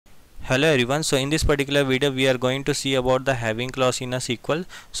Hello everyone, so in this particular video we are going to see about the having clause in a SQL.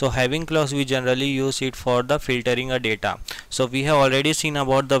 So having clause, we generally use it for the filtering a data. So we have already seen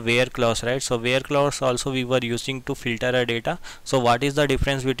about the where clause, right? So where clause also we were using to filter a data. So what is the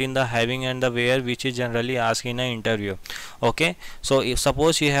difference between the having and the where, which is generally asked in an interview? Okay, so if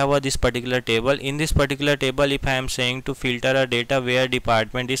suppose you have this particular table, in this particular table if I am saying to filter a data where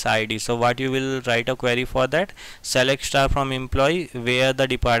department is ID, so what you will write a query for that? Select star from employee where the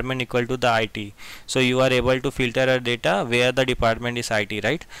department equal to the IT. So you are able to filter a data where the department is IT,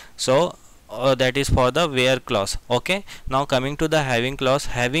 right? So that is for the where clause. Okay, now coming to the having clause,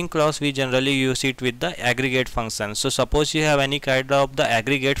 we generally use it with the aggregate function. So suppose you have any kind of the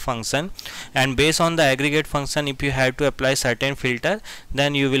aggregate function, and based on the aggregate function, if you have to apply certain filter,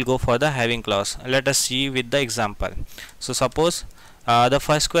 then you will go for the having clause. Let us see with the example. So suppose the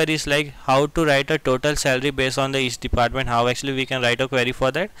first query is like how to write a total salary based on the each department. How actually we can write a query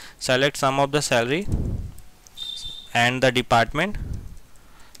for that? Select sum of the salary and the department.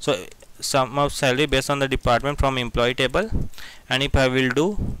 So sum of salary based on the department from employee table, and if I will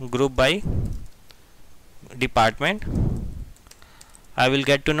do group by department, I will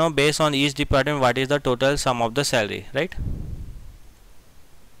get to know based on each department what is the total sum of the salary, right?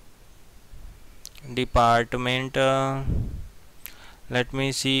 Department let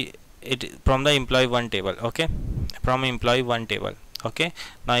me see it from the employee 1 table. Okay, from employee 1 table. Okay,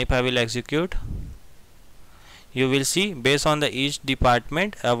 now if I will execute, you will see based on the each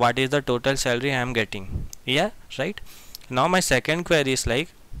department what is the total salary I am getting. Yeah, right. Now my second query is like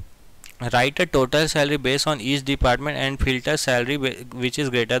write a total salary based on each department and filter salary which is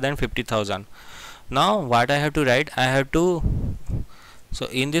greater than 50,000. Now what I have to write? I have to, so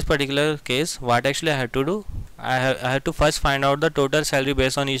in this particular case what actually I have to do, I have to first find out the total salary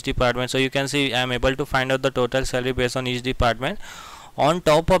based on each department. So you can see I am able to find out the total salary based on each department. On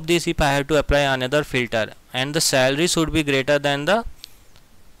top of this, if I have to apply another filter, and the salary should be greater than the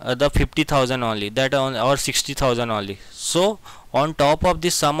 50,000 only, that or 60,000 only. So on top of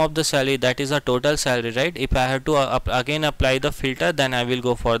this sum of the salary, that is a total salary, right? If I have to again apply the filter, then I will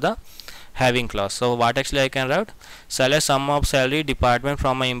go for the having clause. So what actually I can write? Select sum of salary department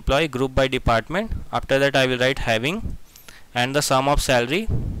from my employee group by department. After that I will write having and the sum of salary,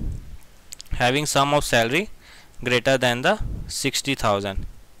 having sum of salary greater than the 60,000.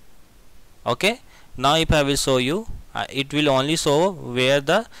 Okay, now if I will show you, it will only show where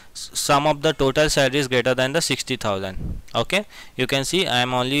the sum of the total salary is greater than the 60,000. Okay, you can see I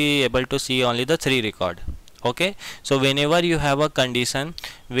am only able to see only the 3 record. Okay, so whenever you have a condition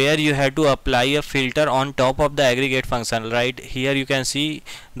where you have to apply a filter on top of the aggregate function, right? Here you can see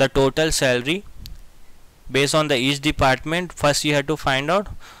the total salary based on the each department. First you have to find out,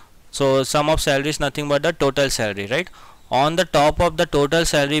 so sum of salary is nothing but the total salary, right? On the top of the total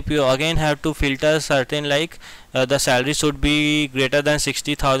salary, if you again have to filter certain like the salary should be greater than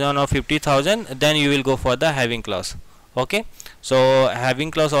 60,000 or 50,000, then you will go for the having clause. Okay, so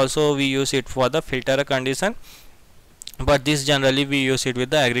having clause also we use it for the filter a condition, but this generally we use it with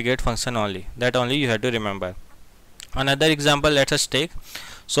the aggregate function only. That only you have to remember. Another example let us take.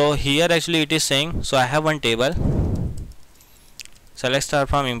 So here actually it is saying, so I have one table, select star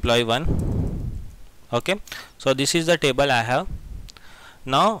from employee 1. Okay, so this is the table I have.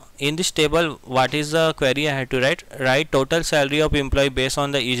 Now in this table, what is the query I have to write? Write total salary of employee based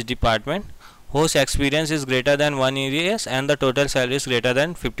on the each department whose experience is greater than 1 year and the total salary is greater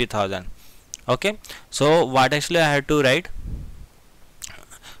than 50,000. Okay, so what actually I have to write?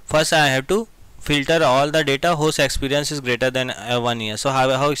 First I have to filter all the data whose experience is greater than 1 year. So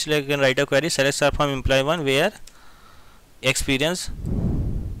how actually I can write a query? Select star from employee 1 where experience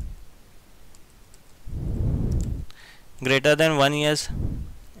greater than 1 years.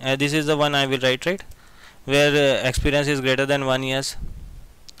 This is the one I will write, right? Where experience is greater than 1 years.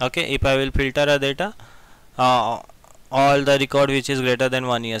 Okay, if I will filter a data, all the record which is greater than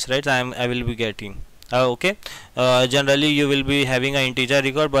 1 years, right? I will be getting. Okay, generally you will be having an integer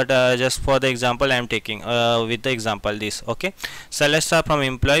record, but just for the example I am taking with the example this. Okay, select star from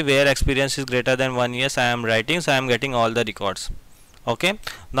employee where experience is greater than 1 year. I am writing, so I am getting all the records. Okay,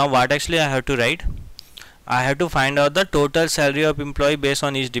 now what actually I have to write? I have to find out the total salary of employee based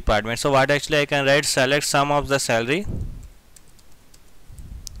on each department. So what actually I can write? Select sum of the salary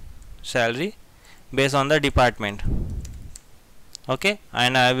based on the department. Okay,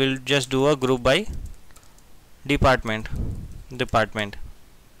 and I will just do a group by department.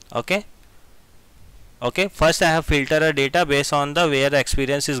 Okay, Okay, first I have filtered a data based on the where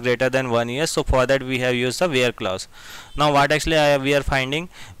experience is greater than 1 year. So for that we have used the where clause. Now what actually we are finding?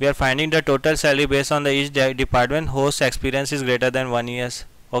 We are finding the total salary based on the each department whose experience is greater than 1 year.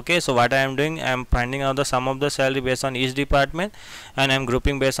 Okay, so what I am doing, I am finding out the sum of the salary based on each department, and I am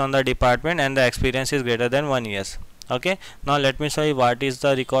grouping based on the department, and the experience is greater than 1 year. Okay, now let me show you what is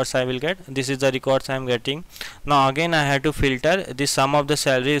the records I will get. This is the records I am getting. Now again I have to filter. The sum of the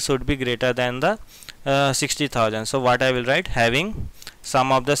salary should be greater than the 60,000. So what I will write, having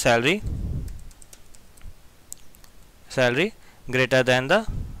sum of the salary greater than the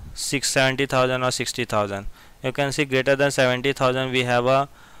 70,000 or 60,000. You can see greater than 70,000 we have a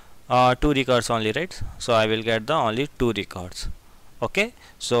 2 records only, right? So I will get the only 2 records. Okay,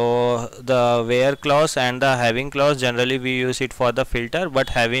 so the where clause and the having clause, generally we use it for the filter, but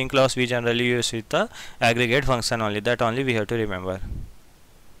having clause we generally use it the aggregate function only. That only we have to remember.